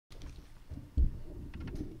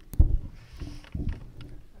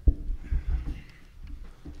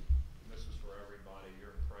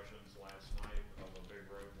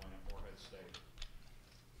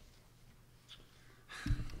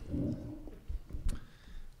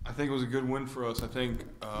I think it was a good win for us. I think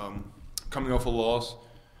coming off a loss,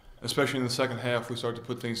 especially in the second half, we started to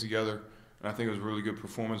put things together. And I think it was a really good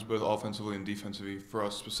performance, both offensively and defensively, for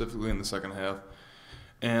us specifically in the second half.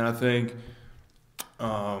 And I think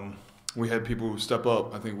we had people who step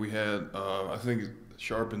up. I think we had, I think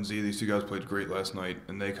Sharpe and Z, these two guys played great last night,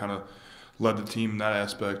 and they kind of led the team in that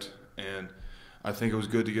aspect. And I think it was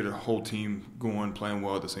good to get a whole team going, playing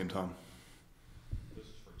well at the same time. This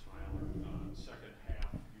is for Tyler. Second half,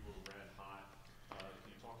 you were red hot. Can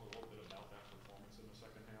you talk a little bit about that performance in the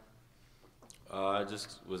second half? I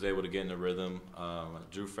just was able to get in the rhythm.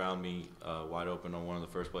 Drew found me wide open on one of the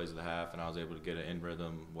first plays of the half, and I was able to get an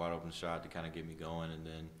in-rhythm, wide-open shot to kind of get me going. And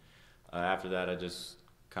then after that, I just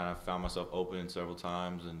kind of found myself open several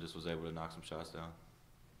times and just was able to knock some shots down.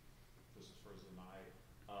 This is for Zaynah.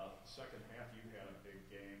 Second half, you had a big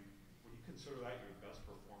game. Would you consider that your best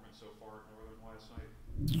performance so far at Northern last night?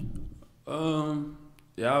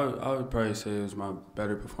 Yeah, I would probably say it was my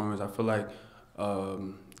better performance. I feel like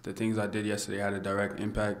the things I did yesterday had a direct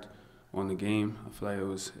impact on the game. I feel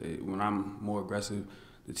like when I'm more aggressive,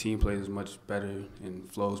 the team plays much better and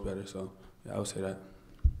flows better. So, yeah, I would say that.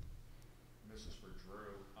 This is for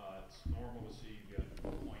Drew. It's normal to see you get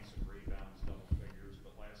points and rebounds, double figures,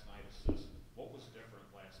 but last night assists. What was different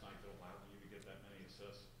last night that allowed you to get that many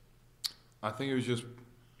assists? I think it was just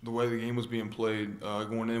the way the game was being played.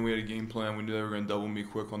 Going in, we had a game plan. We knew they were going to double me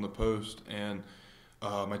quick on the post, and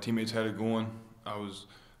my teammates had it going. I was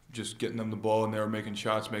just getting them the ball, and they were making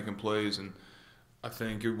shots, making plays, and I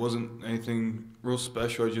think it wasn't anything real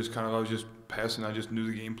special. I was just passing. I just knew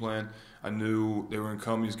the game plan. I knew they were going to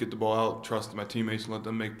come, just get the ball out, trust my teammates, and let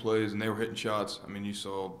them make plays, and they were hitting shots. I mean, you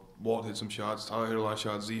saw Walt hit some shots, Tyler hit a lot of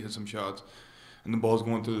shots, Z hit some shots, and the ball's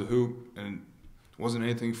going through the hoop, and it wasn't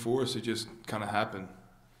anything for us. It just kind of happened.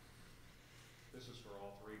 This is for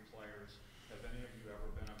all three players. Have any of you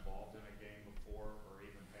ever been involved in a game before or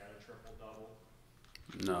even had a triple-double?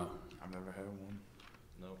 No. I've never had one.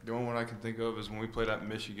 Nope. The only one I can think of is when we played at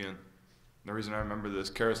Michigan. The reason I remember this,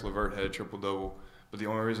 Karis LeVert had a triple-double, but the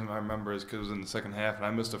only reason I remember is because it was in the second half, and I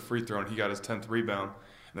missed a free throw, and he got his 10th rebound,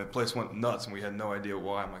 and the place went nuts, and we had no idea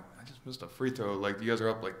why. I'm like, I just missed a free throw. Like, you guys are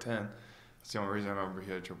up like 10. That's the only reason I remember he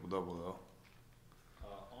had a triple-double, though.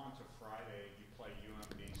 On to Friday, you play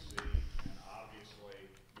UMBC, and obviously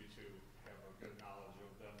you two have a good knowledge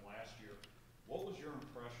of them last year. What was your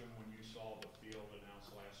impression when you saw the field announced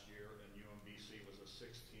last year and UMBC was a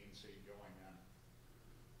 16 seed going in?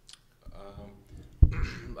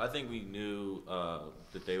 I think we knew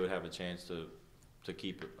that they would have a chance to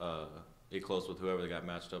keep it close with whoever they got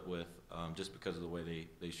matched up with, just because of the way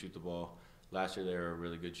they shoot the ball. Last year they were a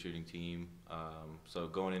really good shooting team, so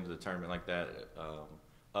going into the tournament like that,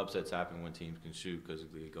 upsets happen when teams can shoot because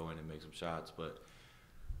they go in and make some shots. But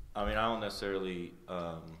I mean, I don't necessarily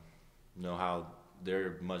know how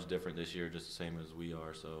they're much different this year, just the same as we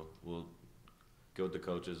are. So we'll go with the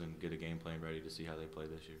coaches and get a game plan ready to see how they play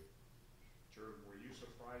this year. Drew, were you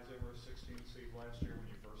surprised they were a 16 seed last year when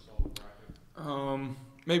you first saw the bracket?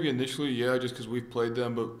 Maybe initially, yeah, just because we've played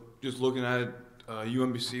them, but just looking at it,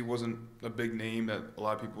 UMBC wasn't a big name that a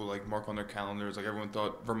lot of people like mark on their calendars. Like everyone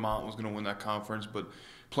thought Vermont was going to win that conference, but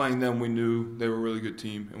playing them, we knew they were a really good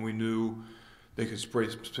team, and we knew they could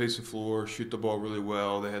space the floor, shoot the ball really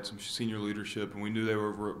well. They had some senior leadership, and we knew they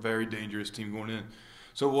were a very dangerous team going in.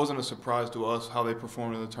 So it wasn't a surprise to us how they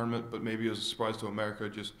performed in the tournament, but maybe it was a surprise to America.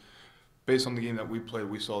 Just based on the game that we played,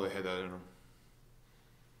 we saw they had that in them.